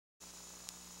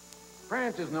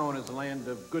France is known as a land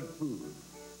of good food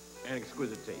and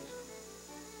exquisite taste.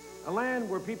 A land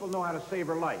where people know how to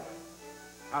savor life,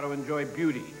 how to enjoy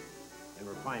beauty and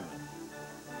refinement.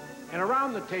 And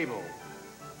around the table,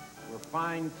 where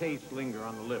fine tastes linger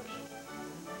on the lips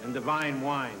and divine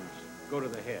wines go to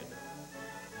the head,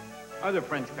 other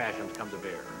French passions come to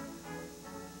bear.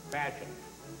 Fashion,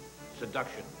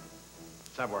 seduction,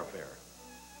 savoir-faire.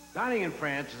 Dining in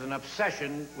France is an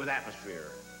obsession with atmosphere.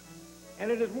 And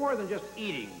it is more than just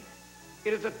eating.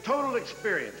 It is a total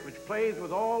experience which plays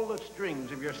with all the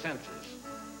strings of your senses.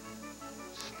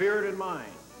 Spirit and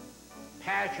mind,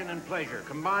 passion and pleasure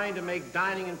combine to make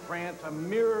dining in France a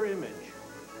mirror image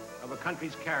of a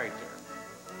country's character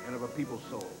and of a people's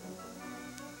soul.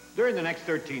 During the next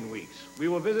 13 weeks, we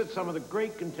will visit some of the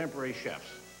great contemporary chefs,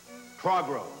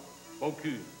 Troisgros,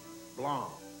 Bocuse, Blanc,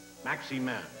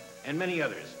 Maximin, and many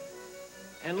others,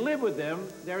 and live with them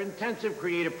their intensive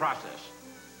creative process.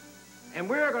 And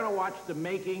we're going to watch the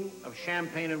making of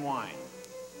champagne and wine,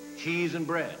 cheese and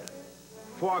bread,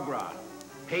 foie gras,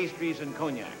 pastries and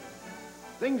cognac,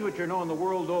 things which are known the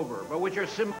world over, but which are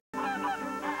simple.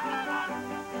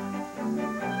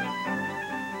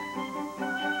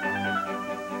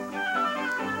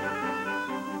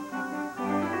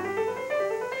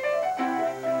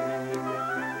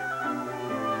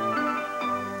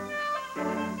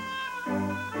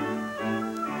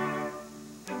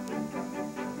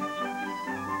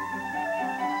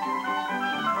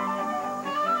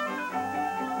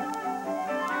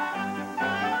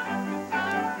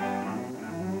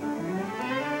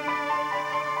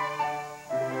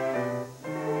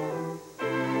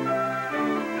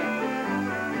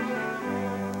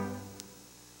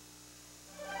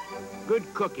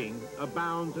 Good cooking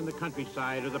abounds in the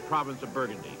countryside of the province of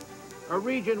Burgundy, a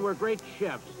region where great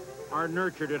chefs are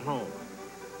nurtured at home.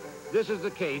 This is the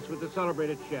case with the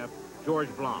celebrated chef,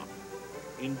 Georges Blanc.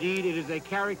 Indeed, it is a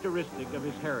characteristic of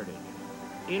his heritage.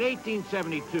 In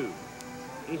 1872,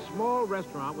 a small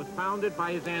restaurant was founded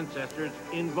by his ancestors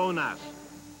in Vonnas,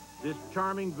 this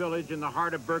charming village in the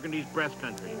heart of Burgundy's Bresse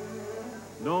country,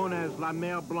 known as La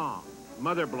Mère Blanc,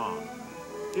 Mother Blanc.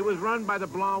 It was run by the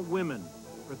Blanc women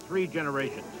for 3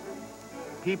 generations.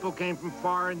 People came from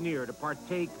far and near to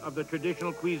partake of the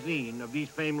traditional cuisine of these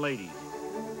famed ladies.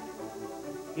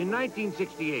 In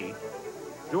 1968,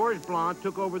 Georges Blanc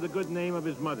took over the good name of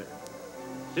his mother.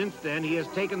 Since then, he has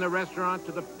taken the restaurant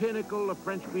to the pinnacle of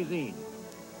French cuisine,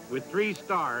 with 3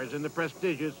 stars in the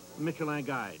prestigious Michelin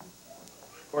Guide.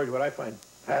 George, what I find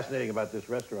fascinating about this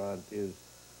restaurant is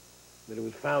that it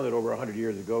was founded over 100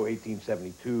 years ago,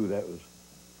 1872. That was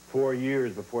 4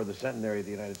 years before the centenary of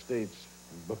the United States,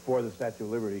 before the Statue of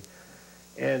Liberty.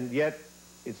 And yet,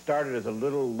 it started as a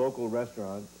little local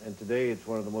restaurant, and today it's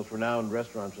one of the most renowned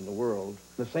restaurants in the world.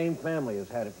 The same family has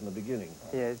had it from the beginning.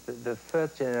 Yes, the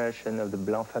first generation of the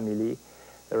Blanc family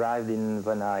arrived in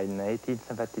Vonnas in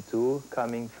 1872,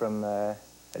 coming from a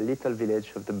little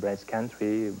village of the Bresse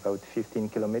country, about 15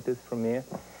 kilometers from here.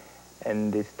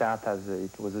 And they start as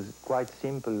it was a quite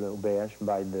simple auberge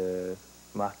by the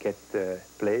market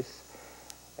place.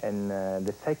 And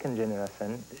the second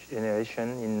generation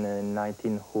in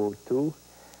 1902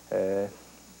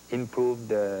 improved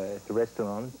the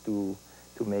restaurant to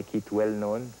make it well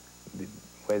known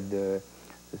with the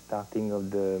starting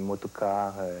of the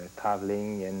motorcar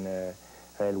traveling and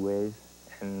railways.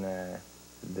 And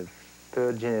the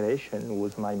third generation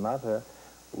was my mother,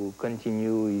 who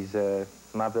continued his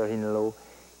mother-in-law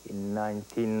in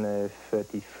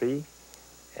 1933.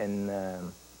 And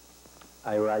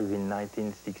I arrived in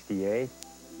 1968.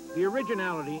 The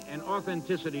originality and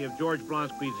authenticity of Georges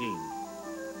Blanc's cuisine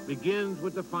begins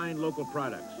with the fine local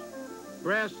products.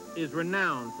 Bresse is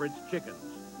renowned for its chickens,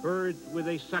 birds with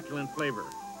a succulent flavor,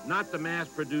 not the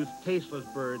mass-produced tasteless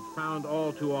birds found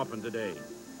all too often today.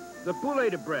 The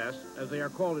poulets de Bresse, as they are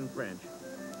called in French,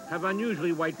 have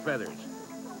unusually white feathers.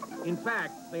 In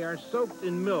fact, they are soaked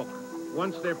in milk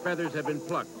once their feathers have been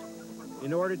plucked,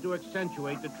 in order to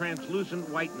accentuate the translucent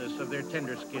whiteness of their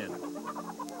tender skin.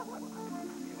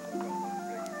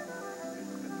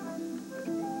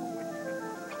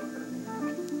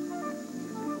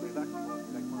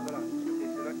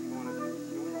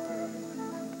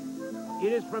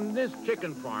 It is from this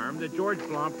chicken farm that Georges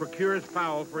Blanc procures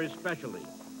fowl for his specialty,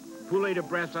 poulet de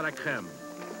Bresse à la crème,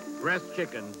 Bresse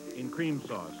chicken in cream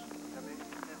sauce.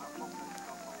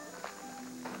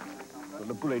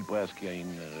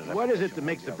 What is it that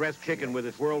makes the Bresse chicken with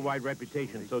its worldwide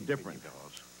reputation so different?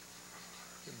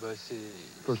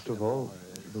 First of all,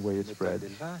 the way it's bred.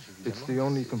 It's the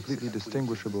only completely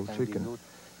distinguishable chicken.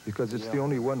 because it's the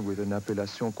only one with an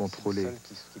appellation contrôlée,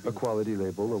 a quality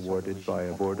label awarded by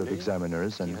a board of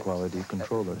examiners and quality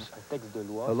controllers.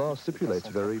 A law stipulates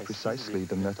very precisely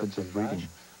the methods of breeding.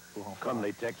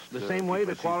 The same way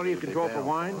the quality is controlled for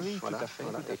wines?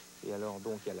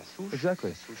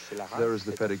 Exactly. There is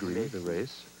the pedigree, the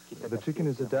race. The chicken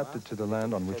is adapted to the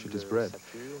land on which it is bred.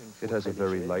 It has a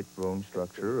very light bone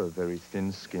structure, a very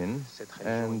thin skin,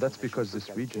 and that's because this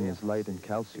region is light in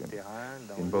calcium,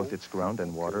 in both its ground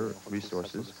and water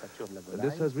resources.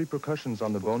 This has repercussions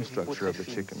on the bone structure of the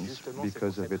chickens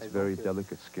because of its very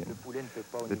delicate skin.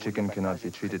 The chicken cannot be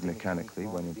treated mechanically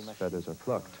when its feathers are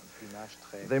plucked.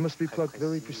 They must be plucked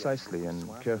very precisely and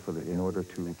carefully in order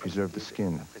to preserve the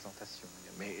skin.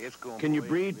 Can you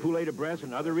breed poulet de Bresse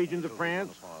in other regions of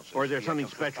France, or is there something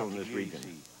special in this region?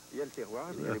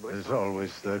 There's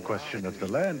always the question of the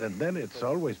land, and then it's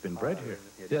always been bred here.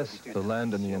 Yes, the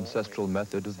land and the ancestral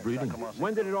method of breeding.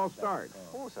 When did it all start?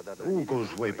 Oh,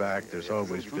 goes way back. There's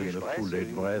always been the poulet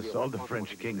de Bresse. All the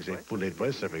French kings ate poulet de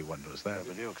Bresse. Everyone knows that.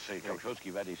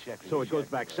 So it goes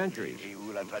back centuries.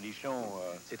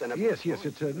 Yes, yes,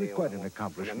 it's quite an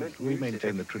accomplishment. We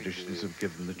maintain the traditions of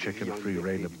giving the chicken free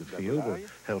reign of the field, a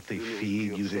healthy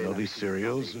feed using only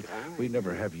cereals. We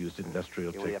never have used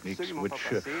industrial techniques,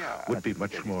 which would be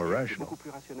much more rational.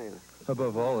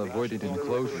 Above all, avoided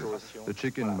enclosure. The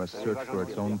chicken must search for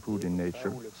its own food in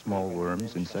nature, small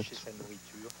worms, insects.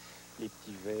 They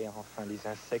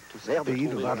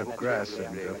eat a lot of grass,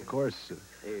 and of course,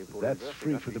 that's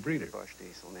free for the breeder.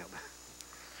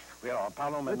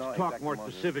 Let's talk more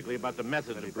specifically about the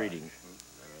methods of breeding.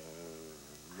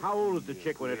 How old is the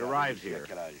chick when it arrives here?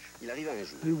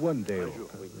 1 day old.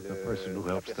 The person who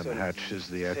helps them hatch is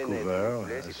the accouveur,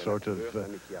 a sort of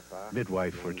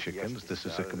midwife for chickens. This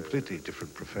is a completely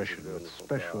different profession with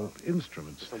special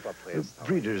instruments.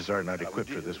 Breeders are not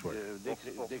equipped for this work.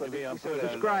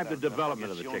 Describe the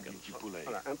development of the chicken.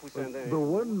 The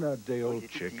 1 day old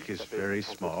chick is very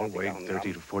small, weighing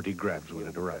 30 to 40 grams when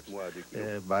it arrives.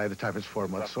 By the time it's 4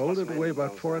 months old, it'll weigh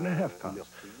about 4.5 pounds.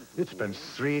 It spends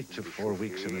 3 to 4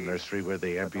 weeks in the nursery where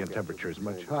the ambient temperature is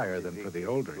much higher than for the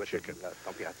older chicken.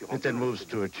 It then moves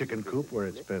to a chicken coop where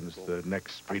it spends the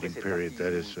next breeding period,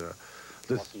 that is,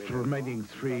 the remaining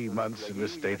 3 months in a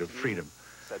state of freedom.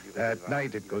 At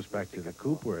night, it goes back to the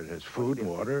coop where it has food and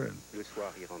water, and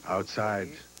outside,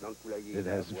 it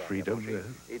has freedom,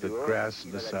 the grass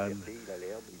and the sun,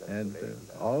 and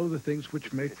all the things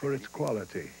which make for its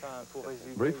quality.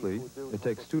 Briefly, it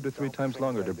takes 2 to 3 times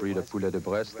longer to breed a poulet de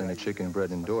Bresse than a chicken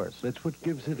bred indoors. That's what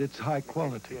gives it its high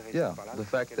quality. Yeah, the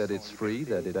fact that it's free,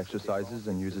 that it exercises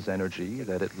and uses energy,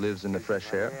 that it lives in the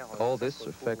fresh air, all this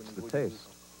affects the taste.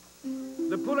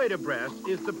 The poulet de Bresse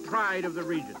is the pride of the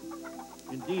region.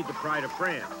 Indeed, the pride of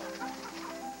France.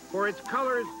 For its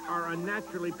colors are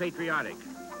unnaturally patriotic.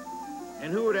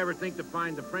 And who would ever think to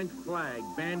find the French flag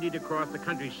bandied across the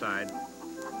countryside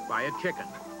by a chicken?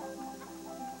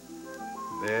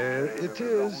 There it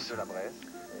is.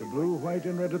 The blue, white,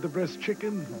 and red of the breast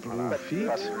chicken, blue feet,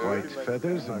 white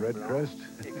feathers, and red crest.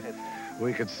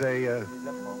 We could say,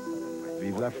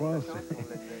 Vive la France.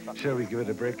 Shall we give it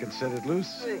a break and set it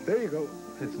loose? There you go.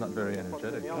 It's not very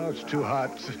energetic. Oh, it's too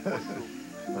hot.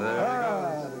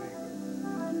 There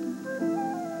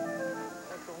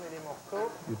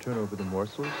you turn over the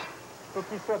morsels.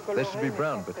 They should be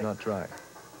brown, but not dry.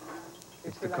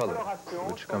 It's the color,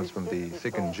 which comes from the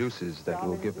thickened juices that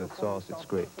will give the sauce its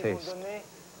great taste.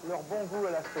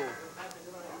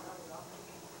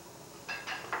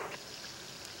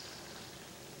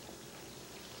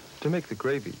 To make the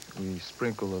gravy, we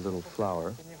sprinkle a little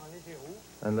flour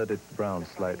and let it brown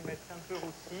slightly.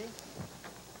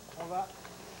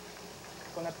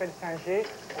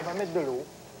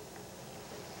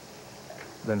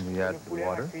 Then we add the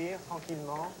water.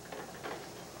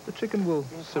 The chicken will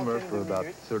simmer for about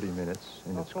 30 minutes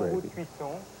in its gravy.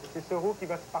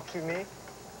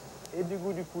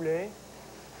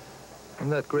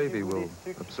 And that gravy will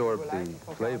absorb the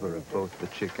flavor of both the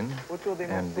chicken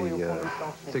and the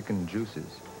thickened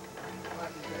juices.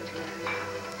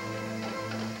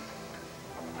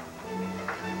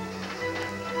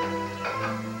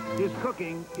 His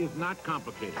cooking is not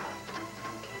complicated.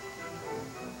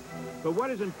 But what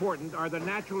is important are the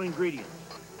natural ingredients,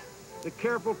 the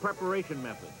careful preparation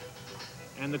method,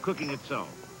 and the cooking itself.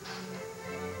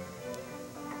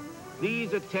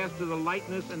 These attest to the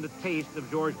lightness and the taste of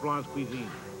Georges Blanc's cuisine.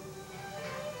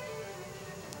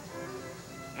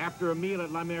 After a meal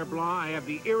at La Mer Blanc, I have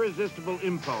the irresistible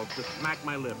impulse to smack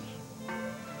my lips.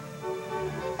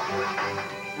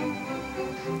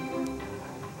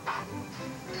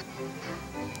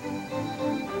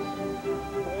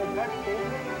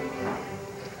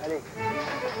 Allez.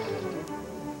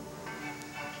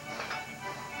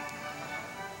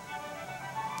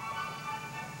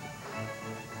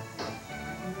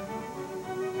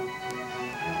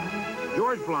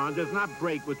 Georges Blanc does not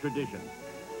break with tradition.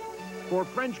 For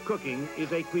French cooking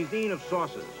is a cuisine of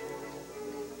sauces.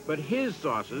 But his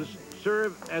sauces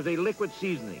serve as a liquid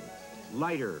seasoning,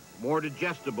 lighter, more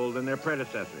digestible than their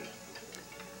predecessors.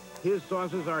 His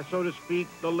sauces are, so to speak,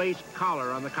 the lace collar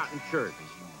on the cotton shirt,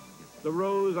 the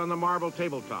rose on the marble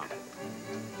tabletop,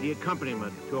 the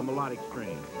accompaniment to a melodic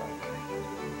strain.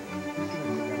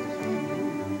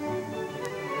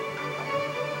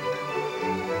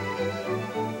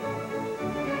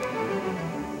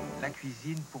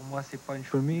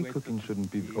 For me, cooking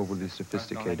shouldn't be overly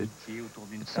sophisticated.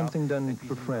 It's something done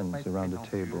for friends around a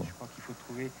table.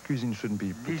 Cuisine shouldn't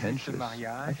be pretentious.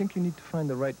 I think you need to find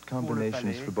the right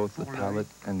combinations for both the palate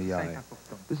and the eye.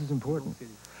 This is important.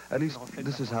 At least,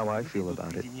 this is how I feel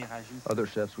about it. Other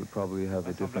chefs would probably have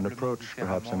a different approach,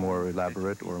 perhaps a more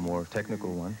elaborate or a more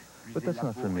technical one. But that's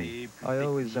not for me. I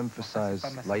always emphasize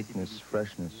lightness,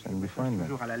 freshness, and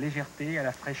refinement.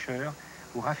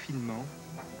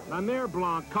 La Mer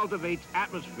Blanc cultivates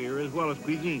atmosphere as well as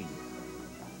cuisine.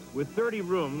 With 30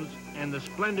 rooms and the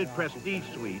splendid prestige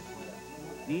suite,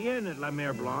 the inn at La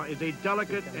Mer Blanc is a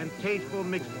delicate and tasteful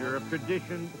mixture of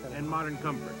tradition and modern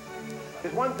comfort.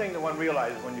 There's one thing that one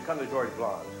realizes when you come to Georges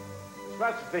Blanc's. It's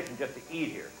not sufficient just to eat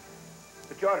here,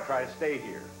 but you ought to try to stay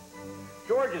here.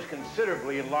 George is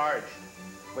considerably enlarged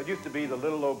what used to be the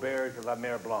little auberge of La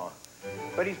Mer Blanc,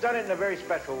 but he's done it in a very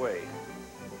special way,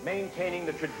 maintaining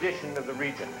the tradition of the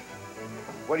region.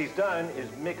 What he's done is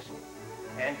mix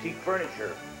antique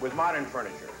furniture with modern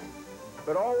furniture,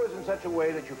 but always in such a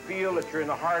way that you feel that you're in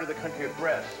the heart of the country of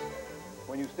Bresse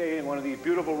when you stay in one of these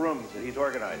beautiful rooms that he's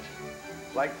organized.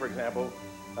 Like, for example,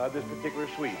 this particular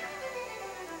suite.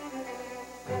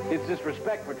 It's this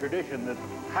respect for tradition that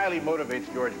highly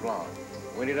motivates Georges Blanc.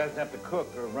 When he doesn't have to cook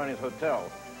or run his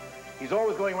hotel, he's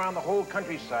always going around the whole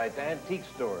countryside to antique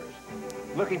stores,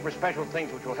 looking for special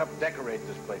things which will help decorate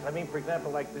this place. I mean, for example,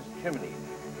 like this chimney,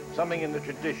 something in the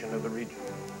tradition of the region.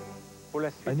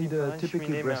 I need a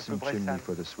typically Bressan chimney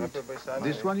for the suite.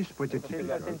 This one is pretty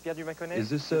typical. Is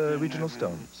this a regional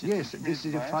stone? Yes, this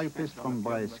is a fireplace from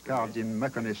Bresse carved in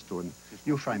Maconnais stone.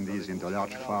 You find these in the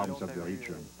large farms of the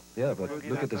region. Yeah, but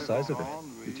look at the size of it.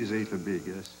 It is a little big,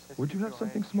 yes. Would you have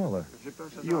something smaller?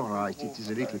 You're right, it is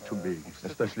a little too big.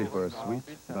 Especially for a suite?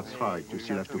 That's right, you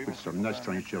still have to put some nice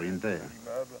furniture in there.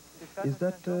 Is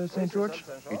that St. George?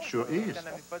 It sure is.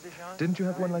 Didn't you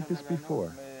have one like this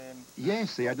before?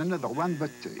 Yes, they had another one,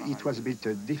 but it was a bit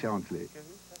differently.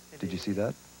 Did you see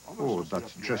that? Oh,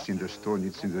 that's just in the stone.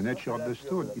 It's in the nature of the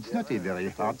stone. It's not a very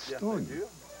hard stone.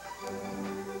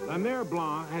 La Mer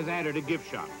Blanc has added a gift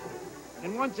shop.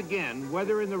 And once again,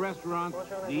 whether in the restaurant,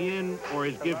 the inn, or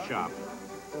his gift shop,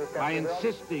 by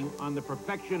insisting on the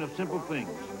perfection of simple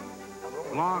things,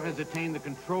 Blanc has attained the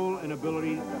control and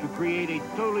ability to create a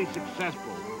totally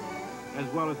successful as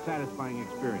well as satisfying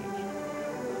experience.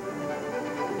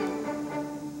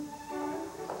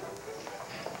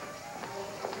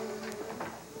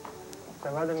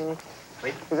 Ça va, Dominique?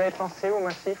 Oui. Vous avez pensé au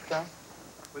massif, là?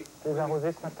 Oui. Les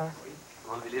arrosés ce matin? Oui.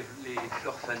 On va enlever les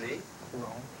fleurs fanées. Bon,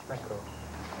 d'accord.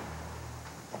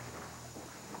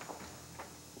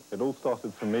 It all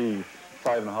started for me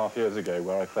 5.5 years ago,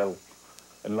 where I fell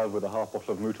in love with a half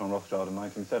bottle of Mouton Rothschild in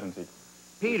 1970.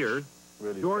 Peter,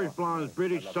 Georges Blanc's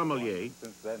British sommelier,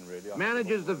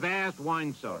 manages the vast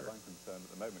wine cellar.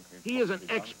 He is an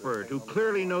expert who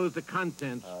clearly knows the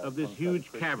contents of this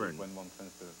huge cavern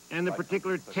and the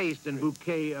particular taste and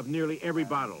bouquet of nearly every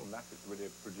bottle.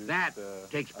 That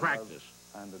takes practice,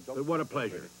 but what a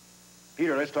pleasure.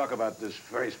 Peter, let's talk about this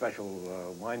very special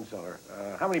wine cellar.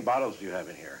 How many bottles do you have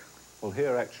in here? Well,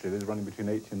 here actually, there's running between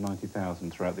 80 and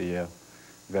 90,000 throughout the year,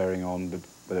 varying on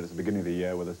whether it's the beginning of the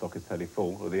year where the stock is fairly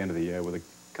full, or the end of the year where the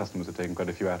customers are taking quite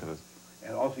a few out of us.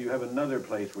 And also you have another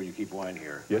place where you keep wine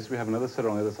here. Yes, we have another cellar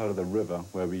on the other side of the river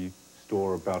where we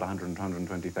store about 100 to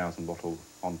 120,000 bottles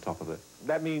on top of it.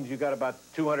 That means you got about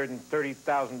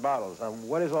 230,000 bottles. Now,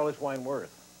 what is all this wine worth?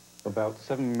 About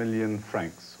 7 million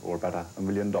francs, or about $1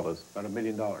 million. About $1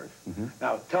 million. Mm-hmm.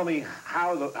 Now, tell me,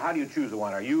 how do you choose the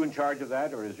wine? Are you in charge of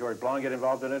that, or does Georges Blanc get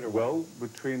involved in it? Or well,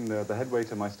 between the head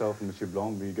waiter, myself, and Monsieur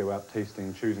Blanc, we go out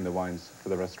tasting, choosing the wines for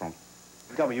the restaurant.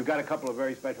 Tell me, you've got a couple of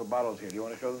very special bottles here. Do you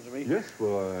want to show them to me? Yes,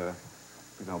 well,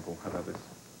 for example, how about this?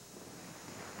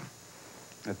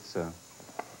 It's a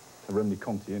Romney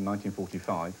Conti in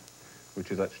 1945,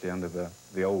 which is actually under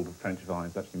the old French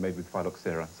vines, actually made with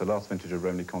phylloxera. It's the last vintage of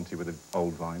Romney Conti with the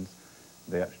old vines.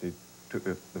 They actually took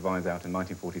the vines out in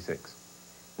 1946.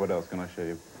 What else can I show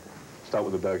you? start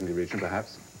with the Burgundy region,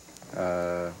 perhaps.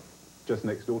 Just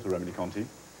next door to Romanée-Conti.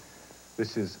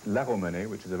 This is La Romanée,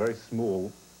 which is a very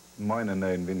small,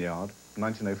 minor-known vineyard,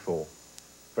 1904.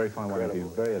 Very fine wine,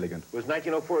 very elegant. Was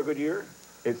 1904 a good year?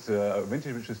 It's a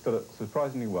vintage which is still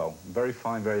surprisingly well. Very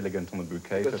fine, very elegant on the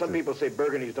bouquet. Because some people say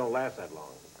Burgundies don't last that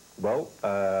long. Well,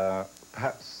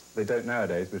 perhaps they don't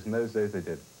nowadays, but in those days they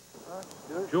did.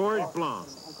 Georges Blanc,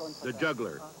 the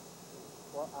juggler.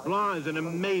 Blanc is an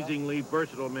amazingly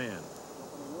versatile man.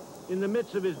 In the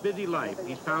midst of his busy life,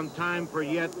 he's found time for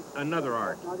yet another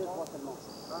art. On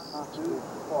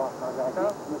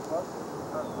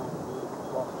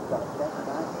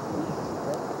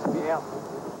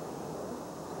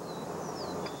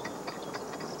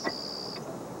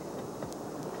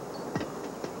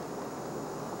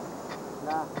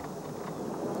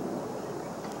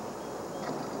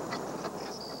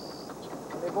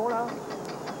est bon là?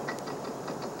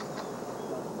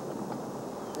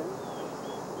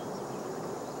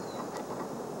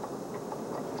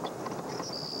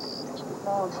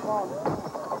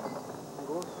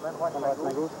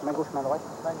 Main gauche, main gauche, main droite.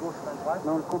 Main gauche, main droite.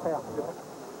 Non, le contraire.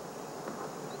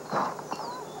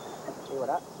 Et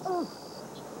voilà.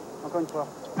 Encore une fois.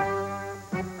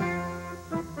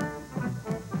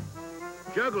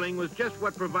 Juggling was just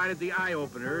what provided the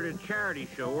eye-opener at a charity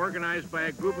show organized by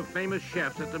a group of famous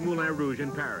chefs at the Moulin Rouge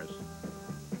in Paris.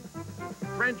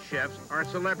 French chefs are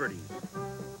celebrities,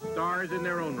 stars in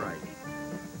their own right.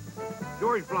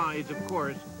 Georges Blanc is, of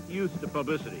course, used to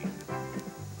publicity.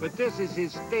 But this is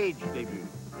his stage debut.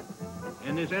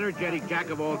 And this energetic jack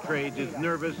of all trades is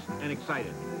nervous and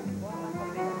excited.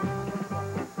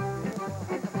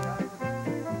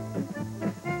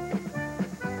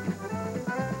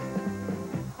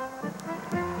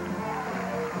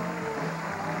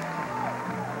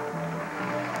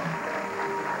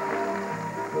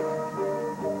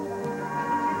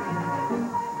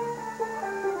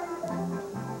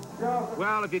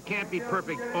 Well, if you can't be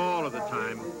perfect all of the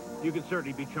time, you can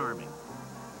certainly be charming.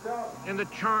 And the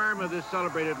charm of this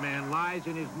celebrated man lies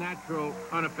in his natural,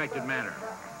 unaffected manner.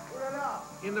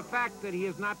 In the fact that he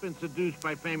has not been seduced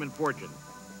by fame and fortune.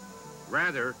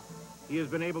 Rather, he has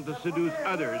been able to seduce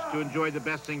others to enjoy the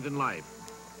best things in life,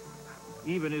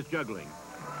 even his juggling.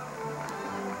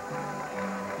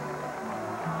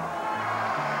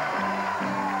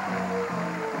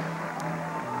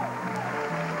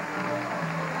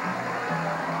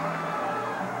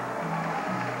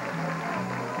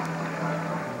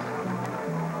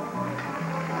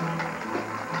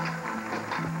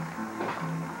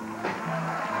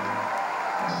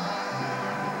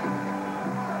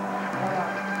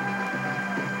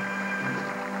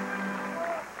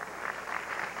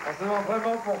 On se demande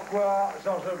vraiment pourquoi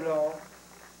Georges Blanc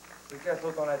se casse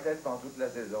autant la tête pendant toute la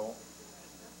saison.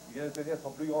 Il vient de tenir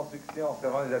son plus grand succès en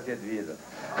servant des assiettes vides.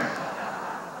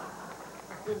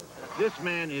 This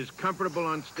man is comfortable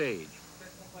on stage,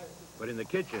 but in the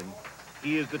kitchen,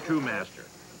 he is the true master.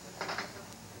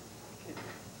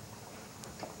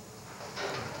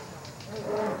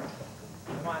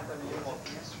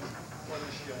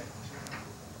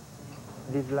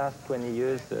 These last 20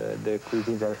 years, the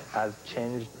cuisine has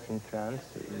changed in France.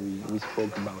 We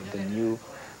spoke about the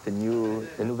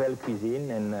nouvelle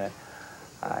cuisine, and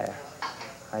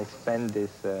I spent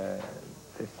this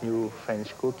new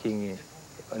French cooking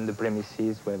on the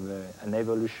premises with an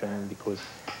evolution, because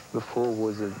before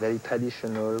was very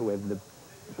traditional with the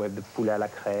poulet à la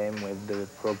crème, with the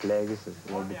frog legs,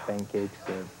 with the pancakes,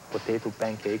 potato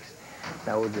pancakes.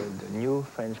 Now the new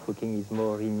French cooking is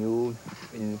more renewed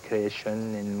in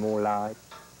creation and more light.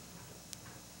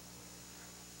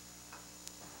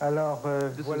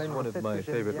 This is one of my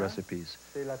favorite recipes.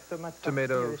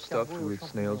 Tomato stuffed with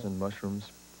snails and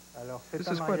mushrooms. This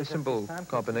is quite a simple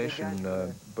combination,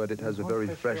 but it has a very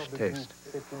fresh taste.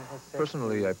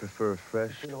 Personally, I prefer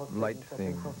fresh, light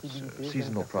things,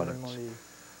 seasonal products.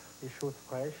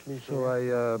 So I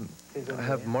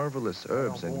have marvelous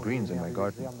herbs and greens in my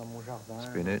garden.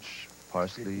 Spinach,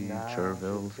 parsley,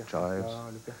 chervil, chives.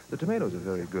 The tomatoes are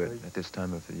very good at this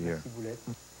time of the year.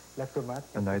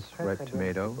 A nice ripe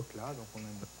tomato.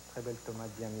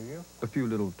 A few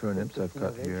little turnips I've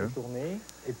cut here.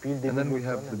 And then we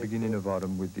have the beginning of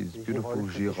autumn with these beautiful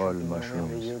girolles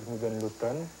mushrooms.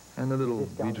 And a little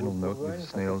regional note with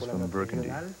snails from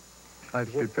Burgundy.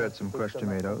 I've prepared some crushed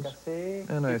tomatoes,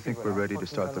 and I think we're ready to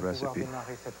start the recipe.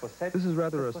 This is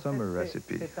rather a summer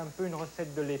recipe,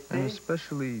 and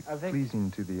especially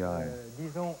pleasing to the eye.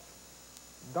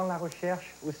 Dans la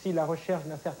recherche, aussi la recherche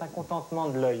d'un certain contentement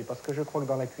de l'œil, parce que je crois que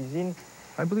dans la cuisine,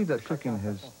 I believe that cooking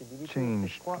has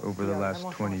changed over the last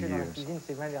 20 years.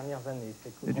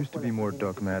 It used to be more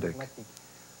dogmatic.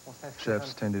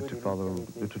 Chefs tended to follow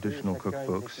the traditional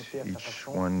cookbooks, each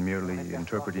one merely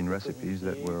interpreting recipes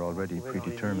that were already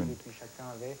predetermined.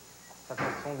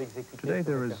 Today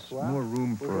there is more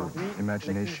room for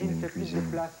imagination in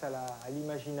cuisine.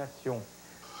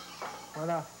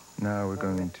 Now we're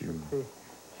going to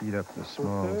heat up the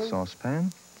small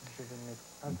saucepan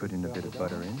and put in a bit of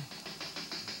butter in.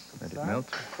 Let it melt.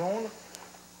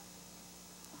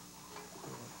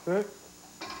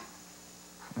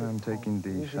 I'm taking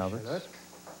the shallots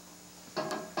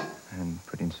and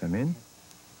putting some in.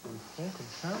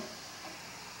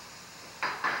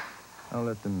 I'll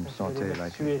let them saute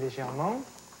lightly. Here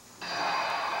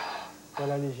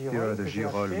are the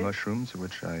girolles mushrooms,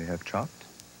 which I have chopped.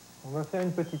 And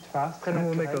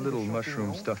we'll make a little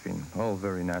mushroom stuffing, all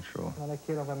very natural.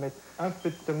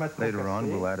 Later on,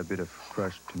 we'll add a bit of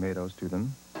crushed tomatoes to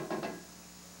them.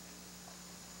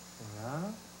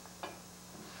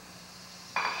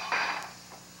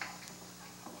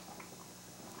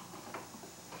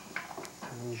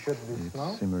 It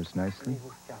simmers nicely.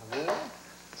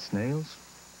 Snails.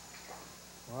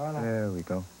 There we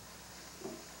go.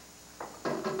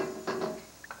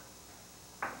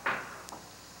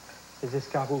 The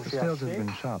snails have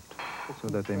been chopped so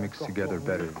that they mix together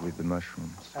better with the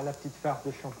mushrooms.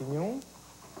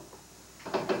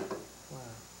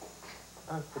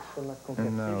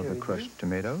 And now the crushed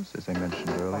tomatoes, as I mentioned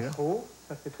earlier.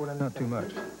 Not too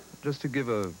much, just to give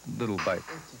a little bite.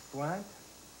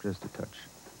 Just a touch.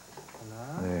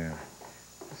 There.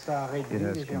 It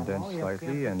has condensed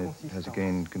slightly and it has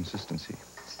gained consistency.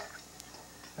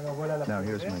 Now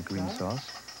here's my green sauce.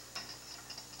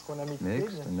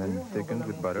 Mixed and then thickened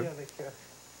with butter.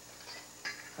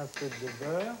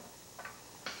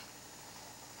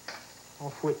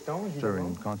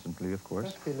 Stirring constantly, of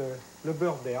course.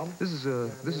 This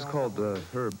is called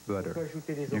herb butter.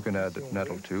 You can add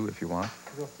nettle too if you want.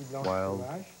 Wild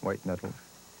white nettle.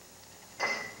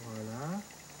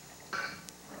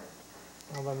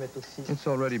 It's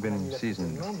already been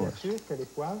seasoned, of course.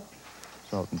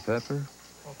 Salt and pepper.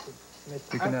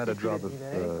 You can add a drop of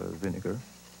vinegar.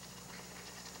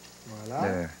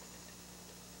 There.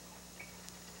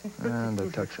 And a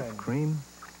touch of cream.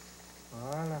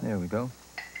 There we go.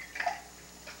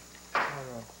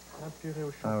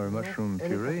 Our mushroom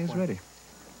puree is ready.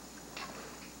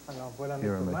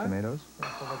 Here are my tomatoes.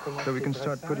 So we can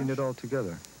start putting it all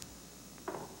together.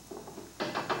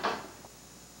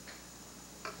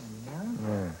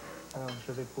 There.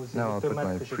 Now I'll put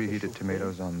my preheated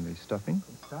tomatoes on the stuffing,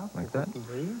 like that,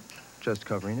 just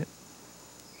covering it,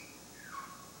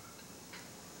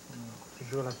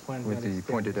 with the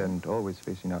pointed end always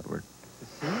facing outward.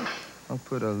 I'll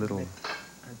put a little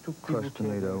crushed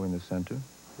tomato in the center,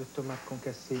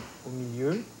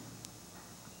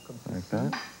 like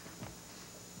that,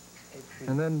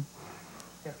 and then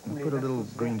I'll put a little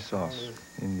green sauce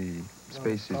in the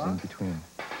spaces in between.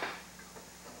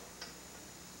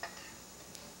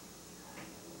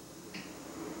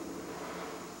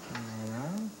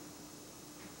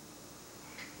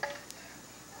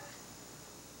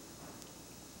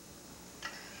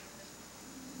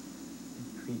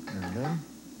 And then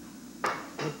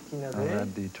I'll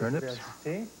add the turnips.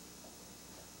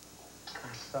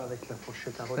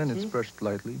 Then it's brushed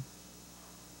lightly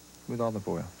with olive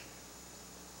oil.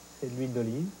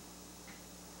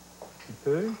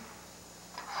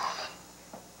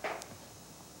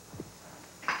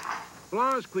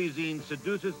 Blanc's cuisine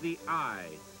seduces the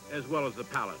eye as well as the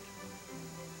palate.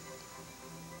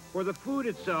 For the food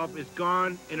itself is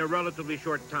gone in a relatively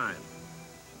short time.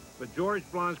 But Georges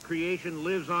Blanc's creation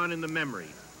lives on in the memory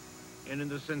and in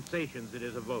the sensations it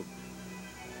has evoked.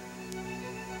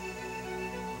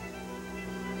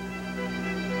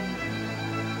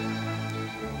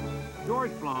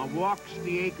 Georges Blanc walks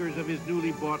the acres of his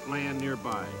newly bought land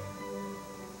nearby,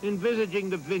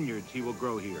 envisaging the vineyards he will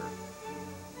grow here.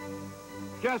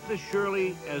 Just as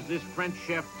surely as this French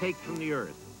chef takes from the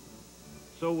earth,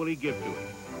 so will he give to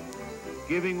it,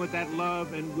 giving with that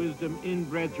love and wisdom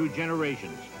inbred through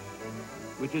generations,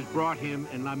 which has brought him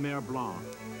and La Mer Blanc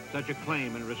such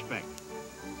acclaim and respect.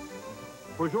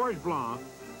 For Georges Blanc,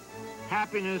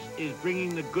 happiness is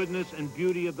bringing the goodness and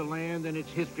beauty of the land and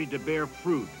its history to bear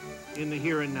fruit in the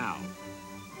here and now,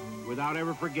 without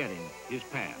ever forgetting his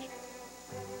past.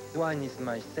 Wine is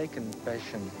my second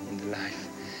passion in life,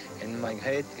 and my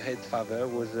great-grandfather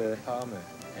was a farmer,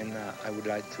 and I would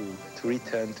like to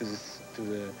return to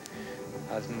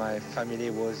as my family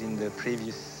was in the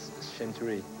previous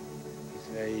century.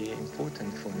 Very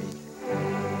important for me.